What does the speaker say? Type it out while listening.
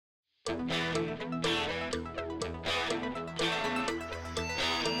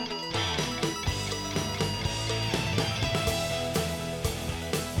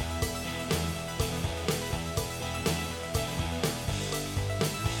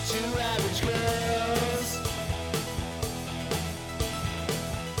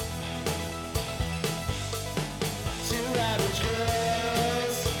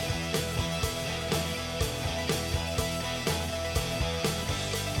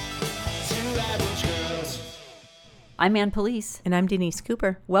I'm Ann Police. And I'm Denise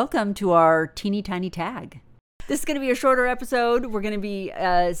Cooper. Welcome to our teeny tiny tag. This is going to be a shorter episode. We're going to be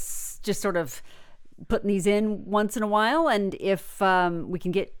just sort of putting these in once in a while. And if we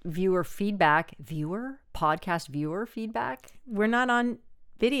can get podcast viewer feedback. We're not on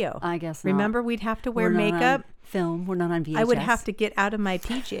video. I guess not. Remember, we'd have to wear makeup. Film. We're not on VHS. I would have to get out of my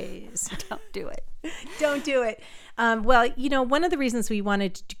PJs. Don't do it. Don't do it. Well, you know, one of the reasons we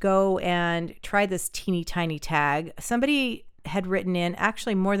wanted to go and try this teeny tiny tag, somebody had written in,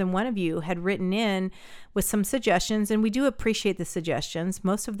 actually more than one of you had written in with some suggestions, and we do appreciate the suggestions.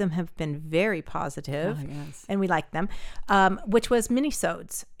 Most of them have been very positive, and we like them, which was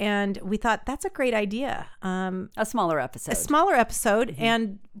minisodes. And we thought that's a great idea. A smaller episode. Mm-hmm.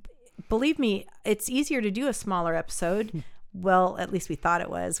 And believe me, it's easier to do a smaller episode. Well, at least we thought it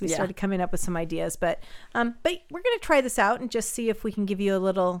was. We started coming up with some ideas, but we're going to try this out and just see if we can give you a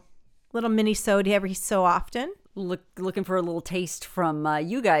little mini-sode every so often. Looking for a little taste from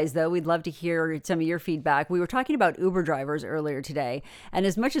you guys, though. We'd love to hear some of your feedback. We were talking about Uber drivers earlier today, and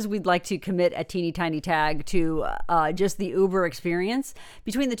as much as we'd like to commit a teeny tiny tag to just the Uber experience,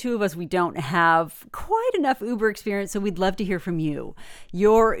 between the two of us, we don't have quite enough Uber experience, so we'd love to hear from you.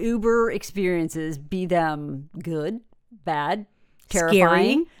 Your Uber experiences, be them good, bad,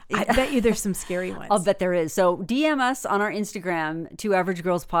 terrifying. Scary. I bet you there's some scary ones. I'll bet there is. So DM us on our Instagram, 2 Average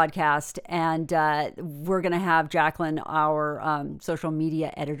Girls Podcast, and we're going to have Jacqueline, our social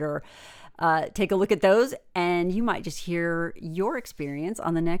media editor, take a look at those, and you might just hear your experience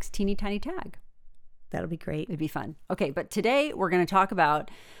on the next teeny tiny tag. That'll be great. It'd be fun. Okay, but today we're going to talk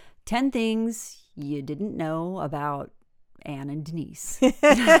about 10 things you didn't know about Ann and Denise.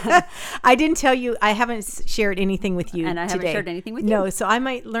 I didn't tell you. I haven't shared anything with you and I today. haven't shared anything with you. No, so I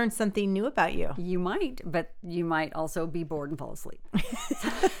might learn something new about you. You might, but you might also be bored and fall asleep.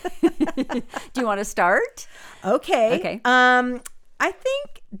 Do you want to start? Okay. I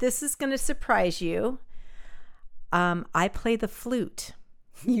think this is going to surprise you. I play the flute.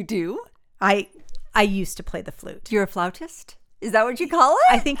 You do? I used to play the flute. You're a flautist? Is that what you call it?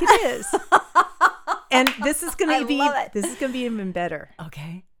 I think it is. And this is going to be even better.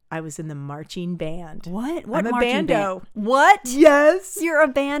 Okay. I was in the marching band. What I'm a marching bando. Band? What? Yes. You're a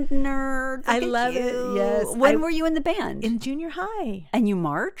band nerd. I love it. Yes. When were you in the band? In junior high. And you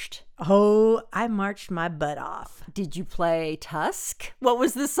marched? Oh, I marched my butt off. Did you play Tusk? What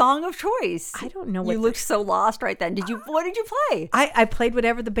was the song of choice? I don't know. You looked so lost right then. What did you play? I played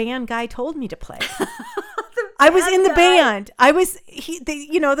whatever the band guy told me to play. I was in the band. I was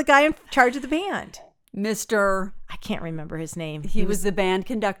the guy in charge of the band. Mr. I can't remember his name. He was the band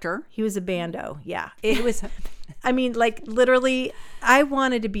conductor. He was a bando. Yeah. It was, I mean, like literally, I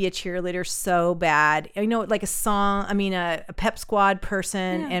wanted to be a cheerleader so bad. You know, like a pep squad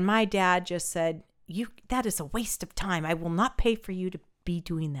person. Yeah. And my dad just said, that is a waste of time. I will not pay for you to be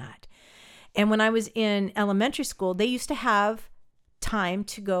doing that. And when I was in elementary school, they used to have time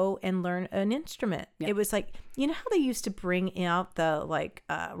to go and learn an instrument. Yep. It was like, you know how they used to bring out the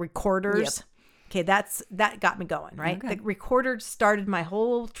recorders? Yep. Okay, that got me going, right? Okay. The recorder started my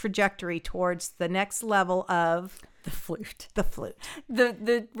whole trajectory towards the next level of the flute.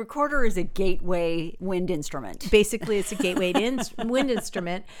 The recorder is a gateway wind instrument. Basically, it's a gateway wind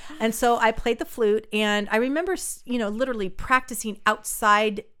instrument. And so I played the flute, and I remember, literally practicing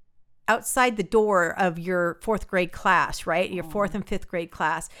outside the door of your 4th grade class, right? Your 4th and 5th grade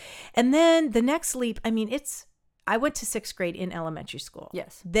class. And then the next leap, I went to 6th grade in elementary school.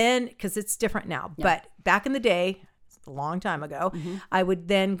 Yes. Then, because it's different now, but back in the day, a long time ago, I would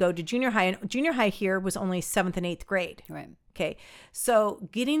then go to junior high. And junior high here was only 7th and 8th grade. Right. Okay. So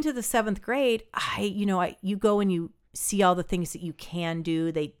getting to the 7th grade, you go and you see all the things that you can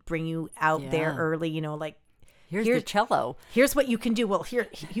do. They bring you out there early, Here's the cello. Here's what you can do. Well, here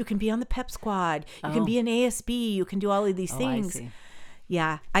you can be on the pep squad. You can be an ASB. You can do all of these things. I see.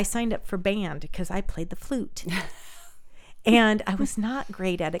 Yeah, I signed up for band because I played the flute. And I was not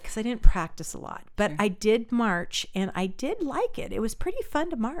great at it because I didn't practice a lot. But I did march, and I did like it. It was pretty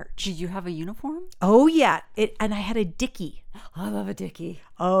fun to march. Did you have a uniform? Oh, yeah. And I had a dickie. I love a dickie.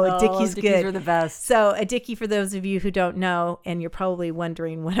 Oh, a dickie's Dickies good. are the best. So a dickie, for those of you who don't know, and you're probably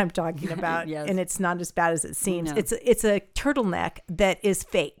wondering what I'm talking about, Yes. and it's not as bad as it seems. No. It's a turtleneck that is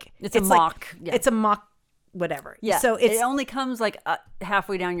fake. It's a mock. Yeah. It's a mock whatever. Yeah. So it only comes like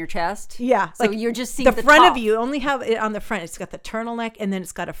halfway down your chest. yeah. So like you're just seeing the front top. of you only have it on the front. It's got the turtleneck, and then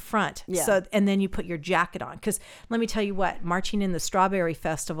it's got a front. Yeah. So and then you put your jacket on. Because let me tell you what, marching in the Strawberry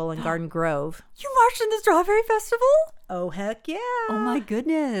Festival in Garden Grove. You marched in the Strawberry Festival? Oh heck yeah! Oh my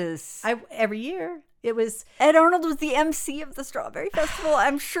goodness. Every year it was. Ed Arnold was the MC of the Strawberry Festival.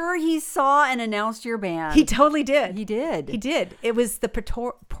 I'm sure he saw and announced your band. He totally did. He did. He did. It was the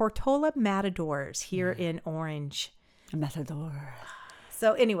Portola Matadors here in Orange. Matador.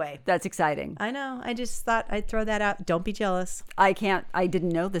 So anyway, That's exciting. I know. I just thought I'd throw that out. Don't be jealous. I didn't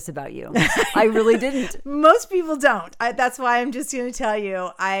know this about you. I really didn't. Most people don't. That's why I'm just going to tell you.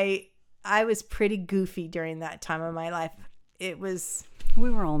 I was pretty goofy during that time of my life. It was. We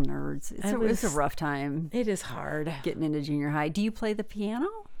were all nerds. It's a was- rough time It is hard. getting into junior high. Do you play the piano?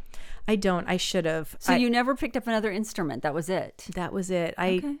 I don't. I should have. So you never picked up another instrument. That was it. That was it.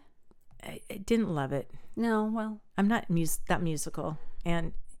 Okay. I didn't love it. No, well, I'm not that musical,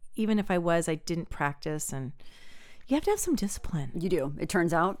 and even if I was, I didn't practice. And you have to have some discipline. you do. It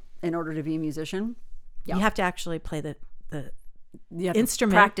turns out, in order to be a musician, You have to actually play the you have to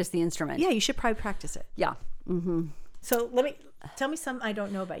instrument. practice the instrument. Yeah, you should probably practice it. Yeah. So tell me something I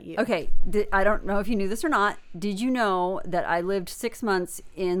don't know about you. Okay. I don't know if you knew this or not. Did you know that I lived 6 months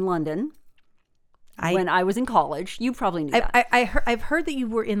in London when I was in college? You probably knew that. I've heard that you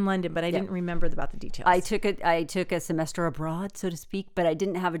were in London, but I didn't remember about the details. I took a semester abroad, so to speak, but I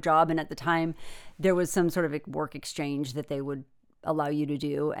didn't have a job. And at the time, there was some sort of work exchange that they would allow you to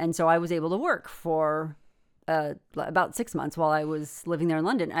do. And so I was able to work for about 6 months while I was living there in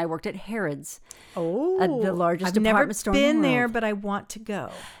London. I worked at Harrods, the largest I've department never store in the been there, world. but I want to go.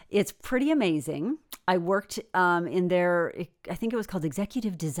 It's pretty amazing. I worked in their, I think it was called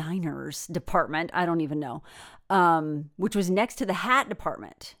Executive Designers Department. I don't even know, which was next to the hat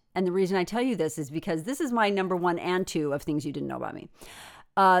department. And the reason I tell you this is because this is my number 1 and 2 of things you didn't know about me.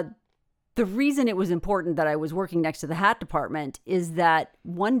 The reason it was important that I was working next to the hat department is that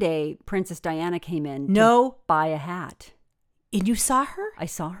one day Princess Diana came in to buy a hat. And you saw her? I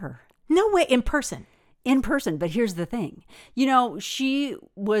saw her. No way, in person. In person, but here's the thing. You know, she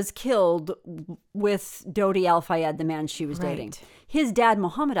was killed with Dodi Al-Fayed, the man she was dating. Right. His dad,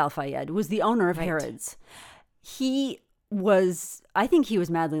 Mohammed Al-Fayed, was the owner of Harrods. I think he was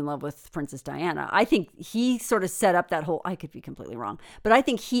madly in love with Princess Diana. I think he sort of set up that whole, I could be completely wrong, but I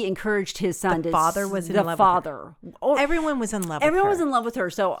think he encouraged his son The father was in love with her. The father. Everyone was in love Everyone with her. was in love with her.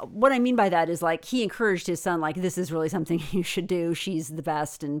 So what I mean by that is like he encouraged his son, like, this is really something you should do. She's the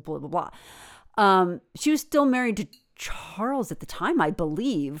best and blah, blah, blah. She was still married to Charles at the time, I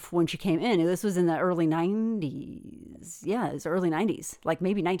believe, when she came in. This was in the early 90s. Yeah, it was early 90s, like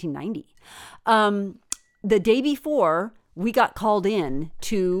maybe 1990. The day before, we got called in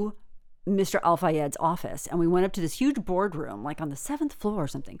to Mr. Al-Fayed's office, and we went up to this huge boardroom, like on the 7th floor or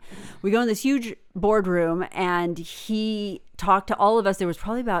something. We go in this huge boardroom, and he talked to all of us. There was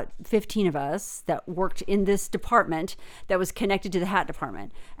probably about 15 of us that worked in this department that was connected to the hat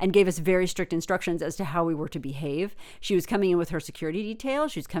department, and gave us very strict instructions as to how we were to behave. She was coming in with her security detail.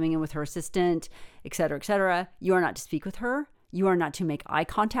 She was coming in with her assistant, et cetera, et cetera. You are not to speak with her. You are not to make eye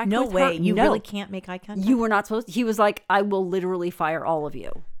contact with her. No way. You really can't make eye contact? You were not supposed to. He was like, I will literally fire all of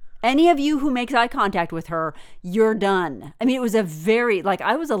you. Any of you who makes eye contact with her, you're done. I mean, it was a very, like,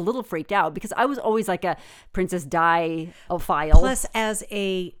 I was a little freaked out because I was always like a Princess Di-ophile. Plus, as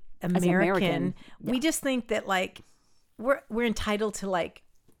a American, yeah. we just think that, like, we're entitled to, like,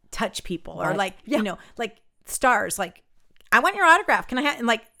 touch people or, Right. like, Yeah. you know, like stars, like, I want your autograph. Can I have, and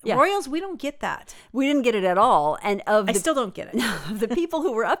like Yeah. royals, we don't get that. We didn't get it at all. And I still don't get it. of the people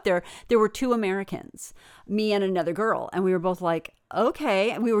who were up there were 2 Americans, me and another girl. And we were both like,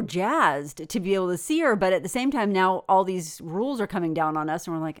 okay. And we were jazzed to be able to see her. But at the same time, now all these rules are coming down on us.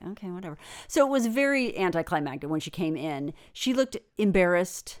 And we're like, okay, whatever. So it was very anticlimactic when she came in. She looked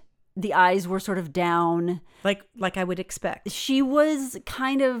embarrassed. The eyes were sort of down. Like I would expect. She was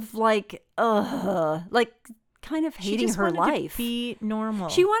kind of like, kind of She hating just her wanted life. to be normal.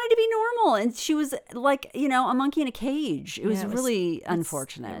 She wanted to be normal, and she was like, you know, a monkey in a cage. It was Yeah, really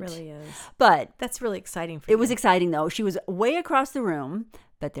unfortunate. It really is. But That's really exciting for it you. was exciting, though. She was way across the room.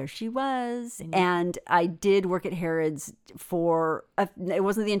 But there she was. And I did work at Harrods for, it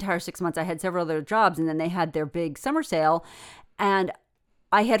wasn't the entire 6 months. I had several other jobs, and then they had their big summer sale. And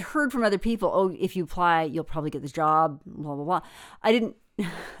I had heard from other people, oh, if you apply, you'll probably get this job, blah, blah, blah. I didn't,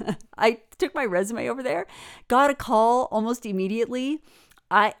 I took my resume over there, got a call almost immediately.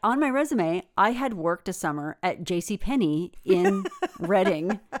 On my resume, I had worked a summer at JCPenney in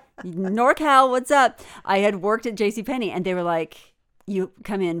Reading. NorCal, what's up? I had worked at JCPenney, and they were like, you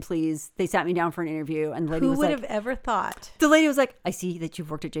come in, please. They sat me down for an interview, and the lady was like, who would have ever thought? The lady was like, I see that you've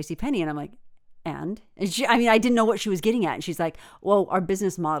worked at JCPenney. And I'm like, and she, I mean, I didn't know what she was getting at. And she's like, well, our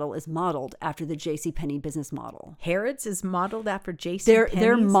business model is modeled after the JCPenney business model. Harrods is modeled after JCPenney.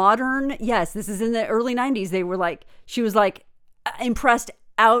 They're modern. Yes, this is in the early 90s. They were like, she was like impressed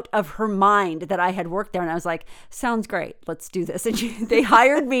out of her mind that I had worked there. And I was like, sounds great. Let's do this. And they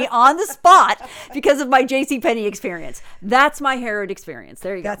hired me on the spot because of my JCPenney experience. That's my Harrod experience.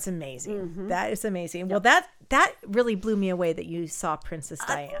 There you go. That's amazing. Mm-hmm. That is amazing. Well, that really blew me away that you saw Princess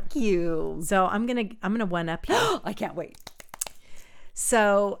Diana. Thank you. So I'm gonna one up you. I can't wait.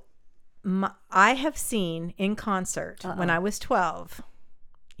 So I have seen in concert when I was 12.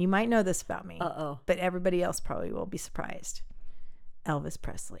 You might know this about me. But everybody else probably will be surprised. Elvis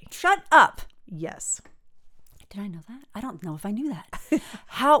Presley. Shut up. Yes. Did I know that? I don't know if I knew that.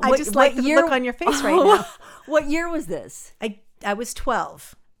 I just like the look on your face right now. What year was this? I was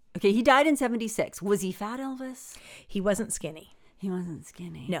 12. Okay, he died in 76. Was he fat, Elvis? He wasn't skinny. He wasn't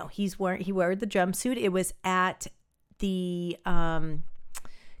skinny. No, he wore the jumpsuit. It was at the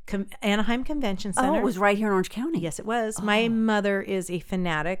Anaheim Convention Center. Oh, it was right here in Orange County. Yes, it was. My mother is a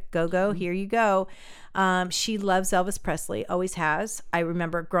fanatic. Go. Here you go. She loves Elvis Presley. Always has. I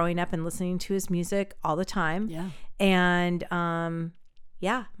remember growing up and listening to his music all the time. Yeah. And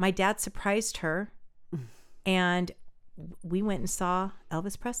my dad surprised her, and we went and saw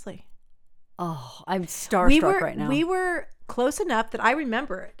Elvis Presley. Oh, I'm starstruck right now. We were close enough that I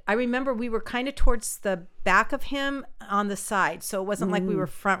remember it. I remember we were kind of towards the back of him on the side. So it wasn't like we were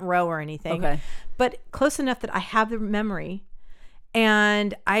front row or anything. Okay. But close enough that I have the memory.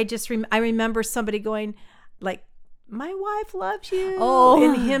 And I just I remember somebody going like, my wife loves you. Oh.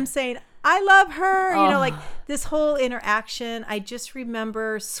 And him saying, I love her. You know, like this whole interaction. I just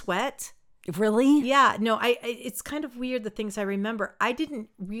remember sweat. Really? Yeah. No, it's kind of weird, the things I remember. I didn't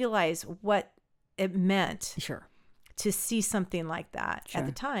realize what it meant. Sure. To see something like that at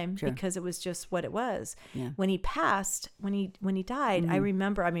the time, because it was just what it was. Yeah. When he passed, when he died, I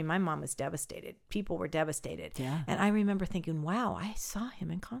remember, my mom was devastated. People were devastated. Yeah. And I remember thinking, wow, I saw him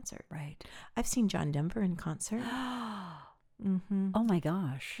in concert. Right. I've seen John Denver in concert. Mm-hmm. Oh my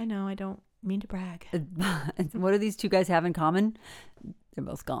gosh. I know. I don't mean to brag. What do these two guys have in common? They're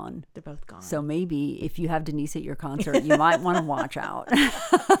both gone. They're both gone. So maybe if you have Denise at your concert, you might want to watch out.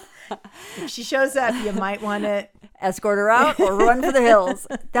 If she shows up, you might want to escort her out or run for the hills.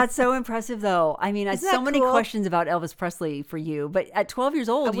 That's so impressive, though. I mean, I had so many cool? questions about Elvis Presley for you, but at 12 years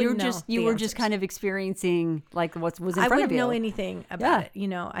old, you were just kind of experiencing like what was in front of you. I wouldn't know anything about it. You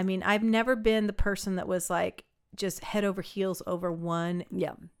know, I mean, I've never been the person that was like just head over heels over one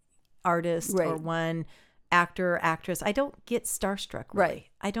artist or one actor or actress. I don't get starstruck. Really. Right.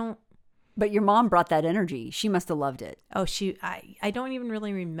 I don't. But your mom brought that energy. She must have loved it. Oh, I don't even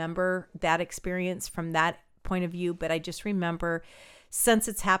really remember that experience from that point of view, but I just remember since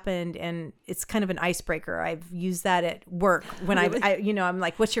it's happened, and it's kind of an icebreaker. I've used that at work when Really? I'm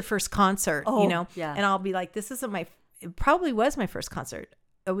like, what's your first concert? Oh, you know? yeah. And I'll be like, it probably was my first concert.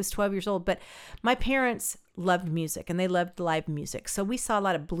 I was 12 years old, but my parents loved music and they loved live music. So we saw a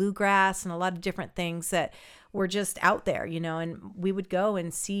lot of bluegrass and a lot of different things that were just out there, you know, and we would go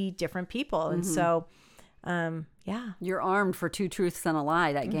and see different people. And so, You're armed for two truths and a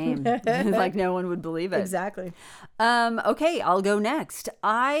lie, that game. Like no one would believe it. Exactly. Okay, I'll go next.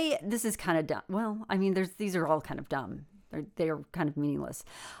 This is kind of dumb. Well, I mean, these are all kind of dumb. They're kind of meaningless.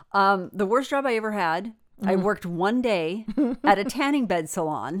 The worst job I ever had, I worked one day at a tanning bed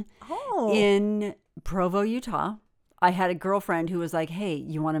salon in Provo, Utah. I had a girlfriend who was like, hey,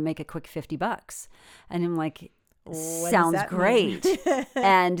 you want to make a quick $50? And I'm like, sounds great.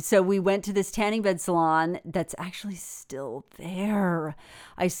 And so we went to this tanning bed salon that's actually still there.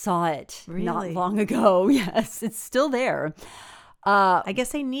 I saw it not long ago. Yes, it's still there. I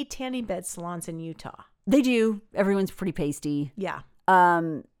guess they need tanning bed salons in Utah. They do. Everyone's pretty pasty. Yeah.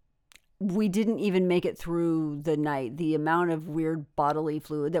 We didn't even make it through the night. The amount of weird bodily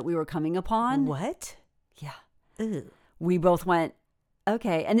fluid that we were coming upon. What? Yeah. Ew. We both went,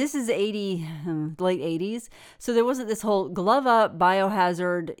 Okay, and this is late 80s. So there wasn't this whole glove up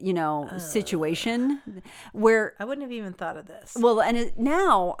biohazard, situation where I wouldn't have even thought of this. well, and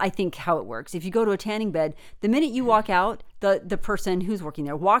now I think how it works. If you go to a tanning bed, the minute you walk out, the person who's working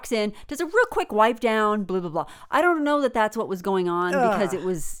there walks in, does a real quick wipe down, blah blah blah. I don't know that that's what was going on because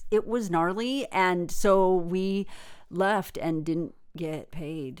it was gnarly, and so we left and didn't get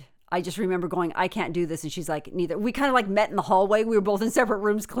paid. I just remember going, I can't do this. And she's like, neither. We kind of like met in the hallway. We were both in separate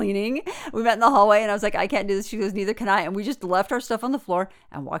rooms cleaning. We met in the hallway and I was like, I can't do this. She goes, neither can I. And we just left our stuff on the floor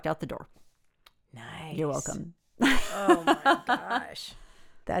and walked out the door. Nice. You're welcome. Oh my gosh.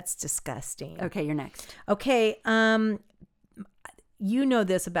 That's disgusting. Okay, you're next. Okay. You know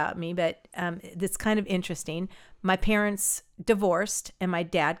this about me, but it's kind of interesting. My parents divorced and my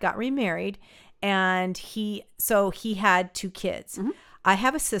dad got remarried, and he had 2 kids. Mm-hmm. I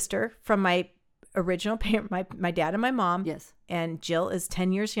have a sister from my original parent, my dad and my mom. Yes. And Jill is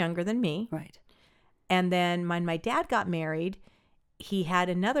 10 years younger than me. Right. And then when my dad got married, he had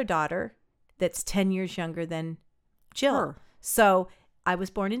another daughter that's 10 years younger than Jill. Her. So I was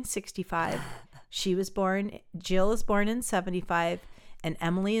born in 65. Jill is born in 75, and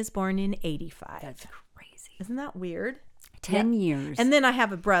Emily is born in 85. That's crazy. Isn't that weird? 10 years. And then I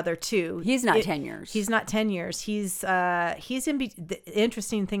have a brother too. He's not 10 years. He's not 10 years. He's the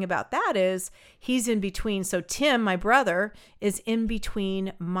interesting thing about that is he's in between. So Tim, my brother, is in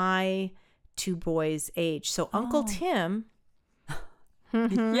between my 2 boys' age. So Uncle Tim,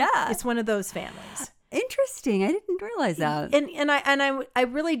 yeah, it's one of those families. Interesting. I didn't realize that. And I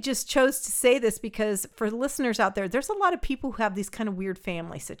really just chose to say this because for listeners out there, there's a lot of people who have these kind of weird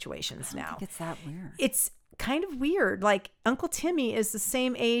family situations now. I think it's that weird. It's kind of weird. Like Uncle Timmy is the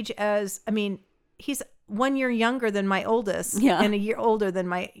same age as, he's 1 year younger than my oldest and a year older than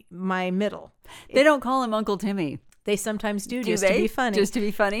my middle. They don't call him Uncle Timmy. They sometimes do just to be funny. Just to be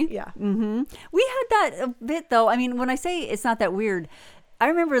funny? Yeah. Mm-hmm. We had that a bit though. I mean, when I say it's not that weird, I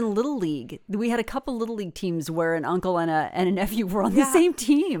remember in Little League, we had a couple Little League teams where an uncle and a nephew were on the same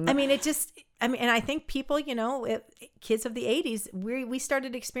team. And I think people, kids of the 80s, we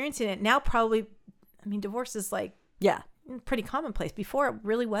started experiencing it. Now probably, divorce is like pretty commonplace. Before it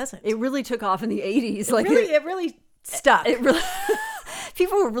really wasn't. It really took off in the 80s. It really stuck. It really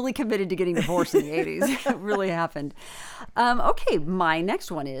people were really committed to getting divorced in the 80s. It really happened. Okay, my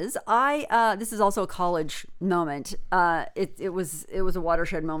next one is this is also a college moment. It was a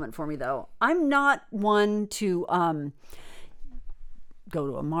watershed moment for me though. I'm not one to go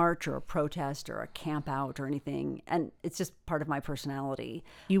to a march or a protest or a camp out or anything, and it's just part of my personality.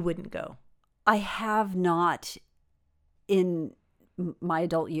 You wouldn't go. I have not in my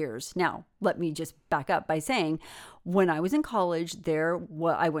adult years. Now, let me just back up by saying, when I was in college,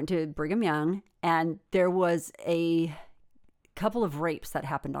 I went to Brigham Young, and there was a couple of rapes that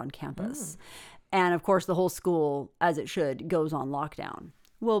happened on campus. And of course, the whole school, as it should, goes on lockdown.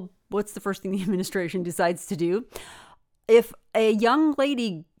 Well, what's the first thing the administration decides to do? If a young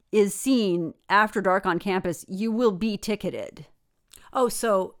lady is seen after dark on campus, you will be ticketed. Oh,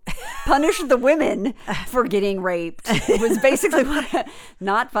 so punish the women for getting raped. It was basically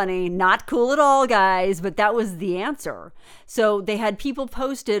not funny, not cool at all, guys, but that was the answer. So they had people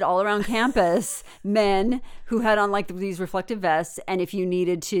posted all around campus, men who had on like these reflective vests, and if you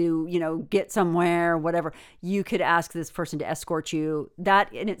needed to, get somewhere, whatever, you could ask this person to escort you.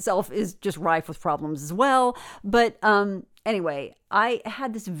 That in itself is just rife with problems as well. But anyway, I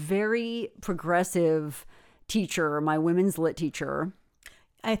had this very progressive teacher, my women's lit teacher.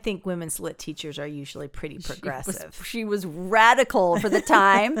 I think women's lit teachers are usually pretty progressive. She was radical for the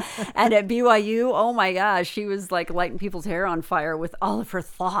time. And at BYU, oh my gosh, she was like lighting people's hair on fire with all of her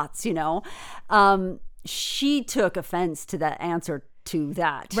thoughts, She took offense to that answer to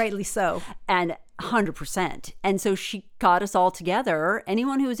that. Rightly so. And 100%. And so she got us all together.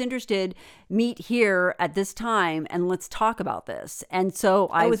 Anyone who was interested, meet here at this time and let's talk about this. And so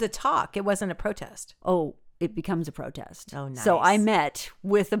it was a talk. It wasn't a protest. Oh, it becomes a protest. Oh, nice. So I met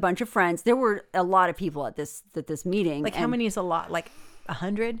with a bunch of friends. There were a lot of people at this meeting. Like how many is a lot? Like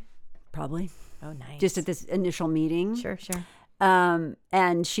 100? Probably. Oh, nice. Just at this initial meeting. Sure.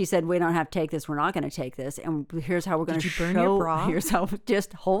 And she said, we don't have to take this. We're not going to take this. And here's how we're going to show. Burn your bra? Here's how.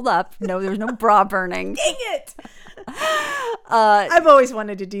 Just hold up. No, there's no bra burning. Dang it. I've always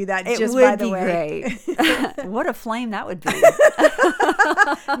wanted to do that. Just by the way. It would be great. What a flame that would be.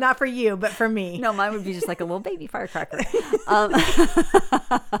 Not for you, but for me. No, mine would be just like a little baby firecracker.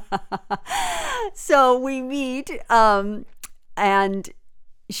 So we meet, and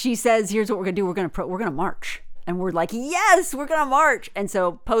she says, here's what we're going to do. We're going to march. And we're like, yes, we're going to march. And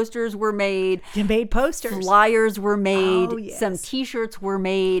so posters were made. You made posters. Flyers were made. Oh, yes. Some T-shirts were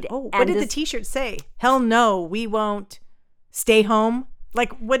made. Oh, what did the T-shirt say? Hell no, we won't. Stay home.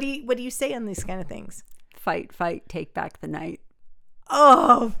 Like, what do you say on these kind of things? Fight, fight, take back the night.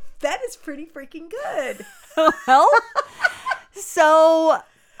 Oh, that is pretty freaking good. Well, so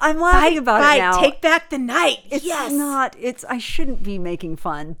I'm laughing about it now. Take back the night. It's yes. not. I shouldn't be making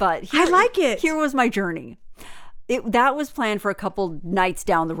fun, but I like it. Here was my journey. That was planned for a couple nights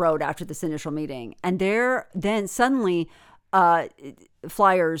down the road after this initial meeting, and then suddenly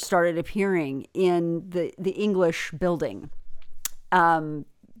flyers started appearing in the English building,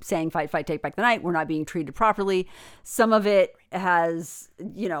 saying "Fight, fight, take back the night." We're not being treated properly. Some of it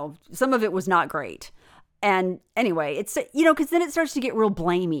some of it was not great. And anyway, it's, because then it starts to get real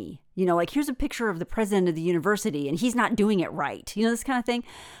blamey, like here's a picture of the president of the university and he's not doing it right. This kind of thing.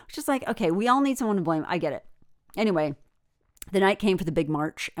 It's just like, okay, we all need someone to blame. I get it. Anyway, the night came for the big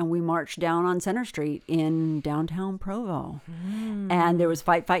march and we marched down on Center Street in downtown Provo. And there was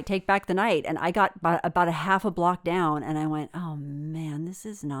fight, fight, take back the night. And I got about a half a block down and I went, oh man, this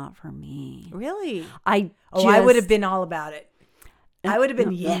is not for me. Really? I would have been all about it. I would have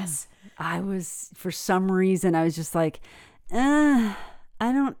been, yes. I was, for some reason, I was just like, I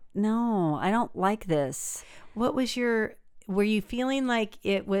don't know. I don't like this. What was were you feeling like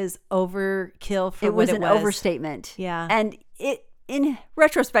it was overkill for it what was? An overstatement. Yeah. And in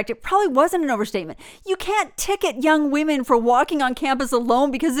retrospect, it probably wasn't an overstatement. You can't ticket young women for walking on campus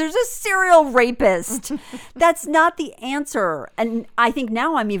alone because there's a serial rapist. That's not the answer. And I think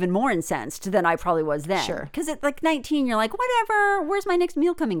now I'm even more incensed than I probably was then. Sure. Because at like 19, you're like, whatever, where's my next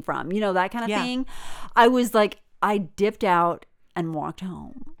meal coming from? That kind of thing. I was like, I dipped out and walked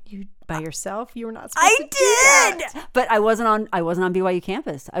home. You by yourself? You were not supposed to do that. But I wasn't on BYU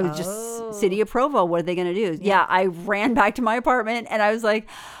campus. I was just city of Provo. What are they going to do? Yeah, I ran back to my apartment and I was like,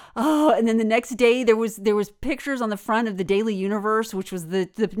 oh, and then the next day there was pictures on the front of the Daily Universe, which was the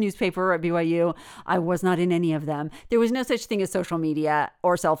newspaper at BYU. I was not in any of them. There was no such thing as social media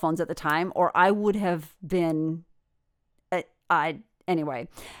or cell phones at the time, or I would have been anyway.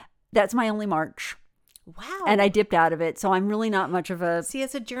 That's my only march. Wow. And I dipped out of it. So I'm really not much of a... See,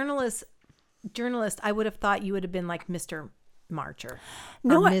 as a journalist, I would have thought you would have been like Mr. Marcher.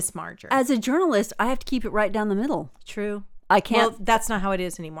 No, or Miss Marcher. As a journalist, I have to keep it right down the middle. True. I can't... Well, that's not how it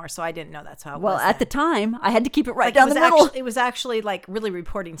is anymore, so I didn't know that's how it was. Well, at the time, I had to keep it right like down the middle. It was actually like really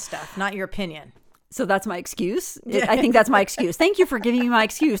reporting stuff, not your opinion. So that's my excuse. I think that's my excuse. Thank you for giving me my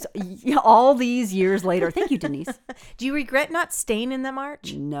excuse all these years later. Thank you, Denise. Do you regret not staying in the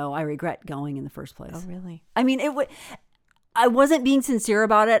march? No, I regret going in the first place. Oh, really? I mean, I wasn't being sincere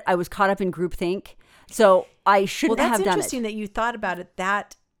about it. I was caught up in groupthink. So I shouldn't have done it. Well, that's interesting that you thought about it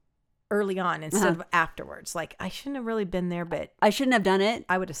that early on instead of afterwards. Like, I shouldn't have really been there, but... I shouldn't have done it.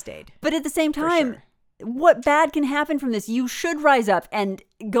 I would have stayed. But at the same time... What bad can happen from this? You should rise up and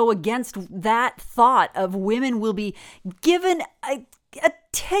go against that thought of women will be given a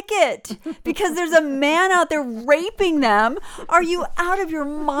ticket because there's a man out there raping them. Are you out of your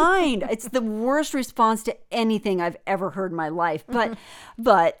mind? It's the worst response to anything I've ever heard in my life.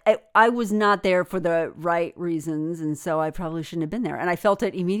 But I was not there for the right reasons, and so I probably shouldn't have been there. And I felt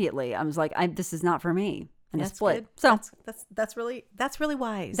it immediately. I was like, this is not for me. And that's split. Good. So that's really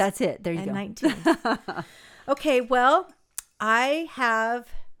wise. That's it. There you go. 19. Okay, well, if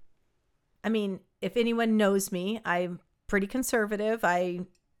anyone knows me, I'm pretty conservative. I'm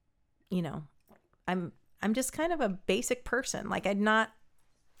just kind of a basic person. Like, I'm not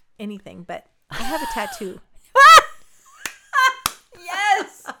anything, but I have a tattoo.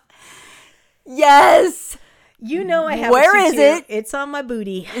 Yes. You know I have Where a is tattoo. it? It's on my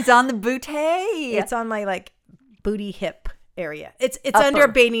booty. It's on the booty. It's on my like booty hip area. It's Upper. under a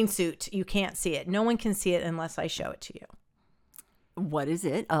bathing suit. You can't see it. No one can see it unless I show it to you. What is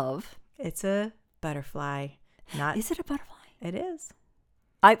it of? It's a butterfly. Is it a butterfly? It is.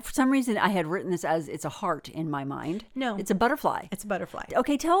 For some reason I had written this as it's a heart in my mind. No. It's a butterfly. It's a butterfly.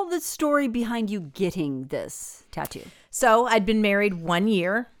 Okay, tell the story behind you getting this tattoo. So I'd been married 1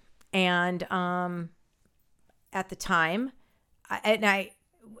 year, and at the time, I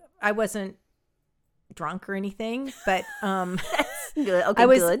wasn't drunk or anything, but Good. Okay, I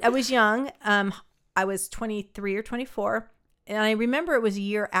good. was young. I was 23 or 24, and I remember it was a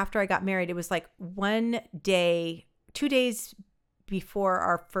year after I got married. It was like 2 days before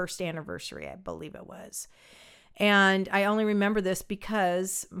our first anniversary, I believe it was. And I only remember this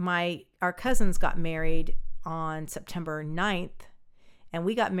because our cousins got married on September 9th, and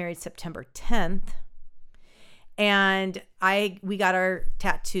we got married September 10th. And we got our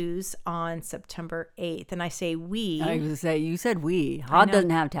tattoos on September 8th. And I say we. I was gonna say, you said we. Hod doesn't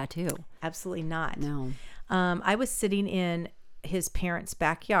have a tattoo. Absolutely not. No. I was sitting in his parents'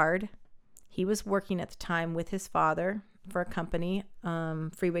 backyard. He was working at the time with his father for a company,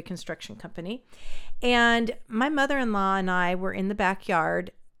 Freeway Construction Company. And my mother-in-law and I were in the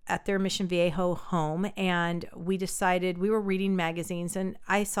backyard at their Mission Viejo home, and we decided, we were reading magazines, and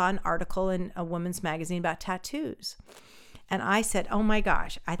I saw an article in a women's magazine about tattoos. And I said, oh my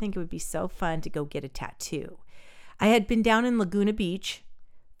gosh, I think it would be so fun to go get a tattoo. I had been down in Laguna Beach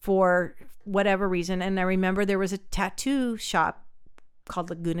for whatever reason, and I remember there was a tattoo shop called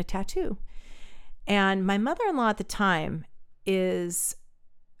Laguna Tattoo. And my mother-in-law at the time is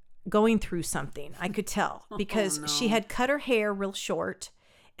going through something. I could tell because she had cut her hair real short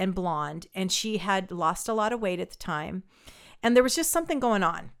and blonde, and she had lost a lot of weight at the time. And there was just something going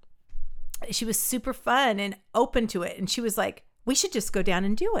on. She was super fun and open to it. And she was like, we should just go down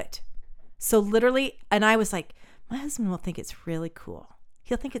and do it. So literally, and I was like, my husband will think it's really cool.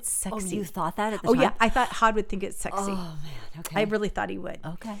 He'll think it's sexy. Oh, you thought that at the time? Oh, yeah. I thought Hod would think it's sexy. Oh, man. Okay. I really thought he would.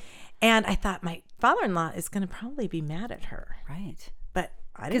 Okay. And I thought my father-in-law is going to probably be mad at her. Right. But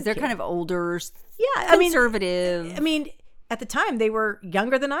I didn't Because they're care. kind of older, Yeah, conservative. I mean, at the time they were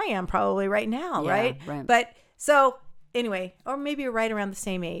younger than I am probably right now, Yeah, right? right. But so anyway, or maybe right around the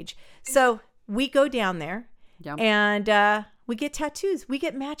same age. So we go down there Yep. and we get tattoos. We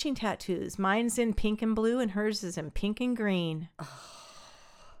get matching tattoos. Mine's in pink and blue and hers is in pink and green.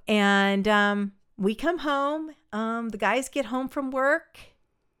 And we come home. The guys get home from work.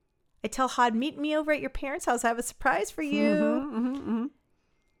 I tell Hod, meet me over at your parents' house. I have a surprise for you.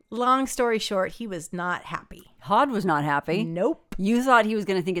 Long story short, he was not happy. Hod was not happy. Nope. You thought he was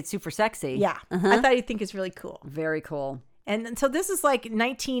going to think it's super sexy. Yeah. I thought he'd think it's really cool. Very cool. And so this is like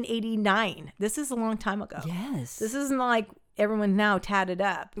 1989. This is a long time ago. Yes. This isn't like everyone now tatted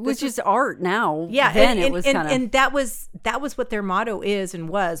up. Which is art now. Yeah. Then and, it was and, kind of. and that was what their motto is and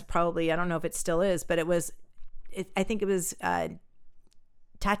was probably. I don't know if it still is, but it was, I think it was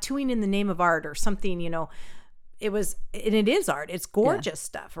tattooing in the name of art or something, you know. It was, and it is art. It's gorgeous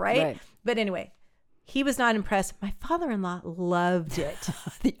stuff, right? But anyway, he was not impressed. My father-in-law loved it.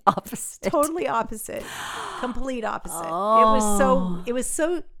 The opposite. Totally opposite. Complete opposite. Oh. It was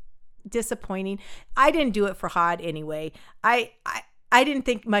so disappointing. I didn't do it for Hod anyway. I didn't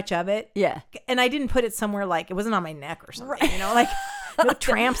think much of it. Yeah. And I didn't put it somewhere like it wasn't on my neck or something, you know, like no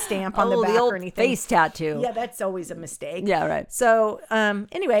tramp stamp on the back old or anything. Face tattoo. Yeah, that's always a mistake. Yeah, right. So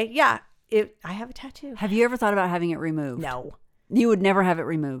anyway, yeah. I have a tattoo. Have you ever thought about having it removed? No. You would never have it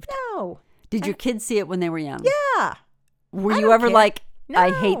removed? No. Did your kids see it when they were young? Yeah. Were I you don't ever care. like, I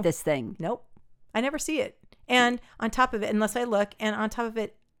No. hate this thing? Nope. I never see it. And on top of it, unless I look, and on top of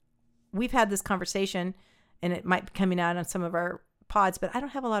it, we've had this conversation, and it might be coming out on some of our pods, but I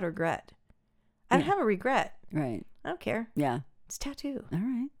don't have a lot of regret. I don't have a regret. Right. I don't care. Yeah. It's a tattoo. All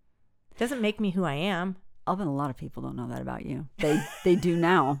right. Doesn't make me who I am. I'll bet a lot of people don't know that about you. They do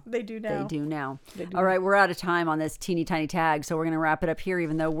now. They do now. They do now. They do. All right, we're out of time on this teeny tiny tag, so we're going to wrap it up here.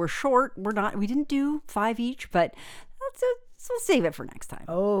 Even though we're short, we didn't do 5 each, but we'll save it for next time.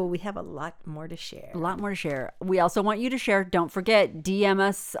 Oh, we have a lot more to share. A lot more to share. We also want you to share. Don't forget, DM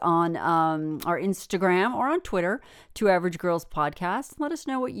us on our Instagram or on Twitter, Two Average Girls Podcast. Let us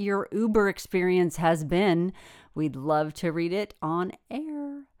know what your Uber experience has been. We'd love to read it on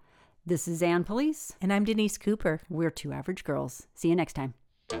air. This is Ann Police. And I'm Denise Cooper. We're Two Average Girls. See you next time.